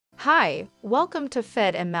Hi, welcome to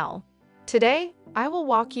FedML. Today, I will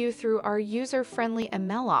walk you through our user-friendly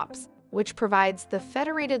MLOps, which provides the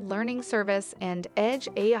federated learning service and Edge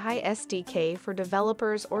AI SDK for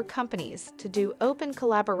developers or companies to do open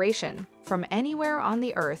collaboration from anywhere on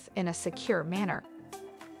the Earth in a secure manner.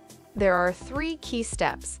 There are 3 key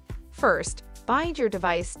steps. First, bind your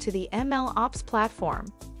device to the MLOps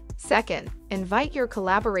platform. Second, invite your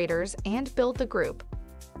collaborators and build the group.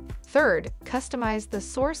 Third, customize the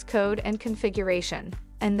source code and configuration,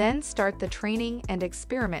 and then start the training and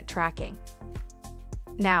experiment tracking.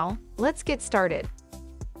 Now, let's get started.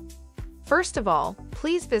 First of all,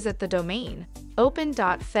 please visit the domain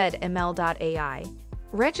open.fedml.ai.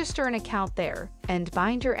 Register an account there and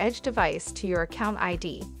bind your Edge device to your account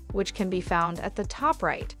ID, which can be found at the top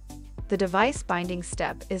right. The device binding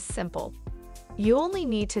step is simple. You only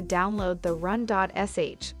need to download the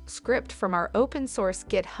run.sh script from our open source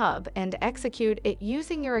GitHub and execute it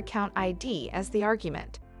using your account ID as the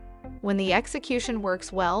argument. When the execution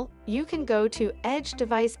works well, you can go to Edge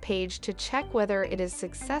device page to check whether it is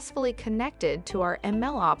successfully connected to our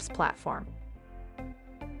MLOps platform.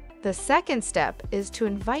 The second step is to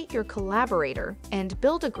invite your collaborator and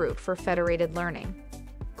build a group for federated learning.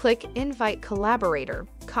 Click Invite Collaborator,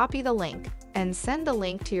 copy the link, and send the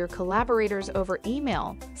link to your collaborators over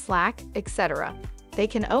email, Slack, etc. They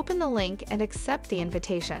can open the link and accept the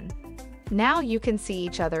invitation. Now you can see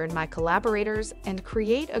each other in My Collaborators and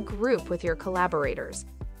create a group with your collaborators.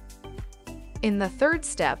 In the third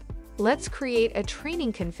step, let's create a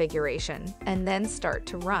training configuration and then start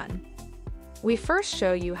to run. We first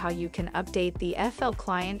show you how you can update the FL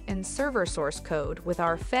client and server source code with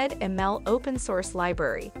our FedML open source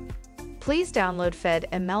library. Please download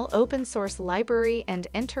FedML open source library and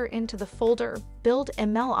enter into the folder Build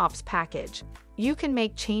MLOps package. You can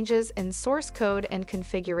make changes in source code and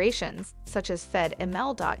configurations, such as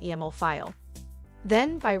fedml.yaml file.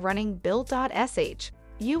 Then, by running build.sh,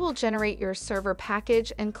 you will generate your server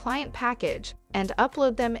package and client package and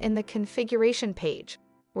upload them in the configuration page,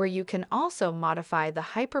 where you can also modify the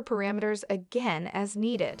hyperparameters again as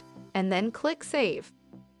needed, and then click Save.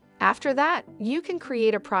 After that, you can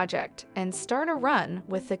create a project and start a run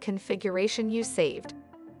with the configuration you saved.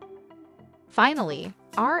 Finally,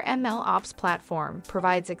 our MLOps platform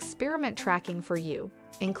provides experiment tracking for you,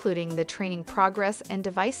 including the training progress and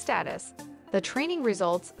device status, the training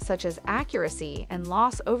results such as accuracy and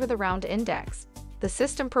loss over the round index, the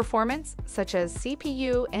system performance such as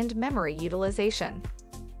CPU and memory utilization.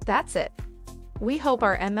 That's it. We hope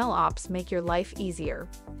our MLOps make your life easier.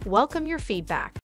 Welcome your feedback.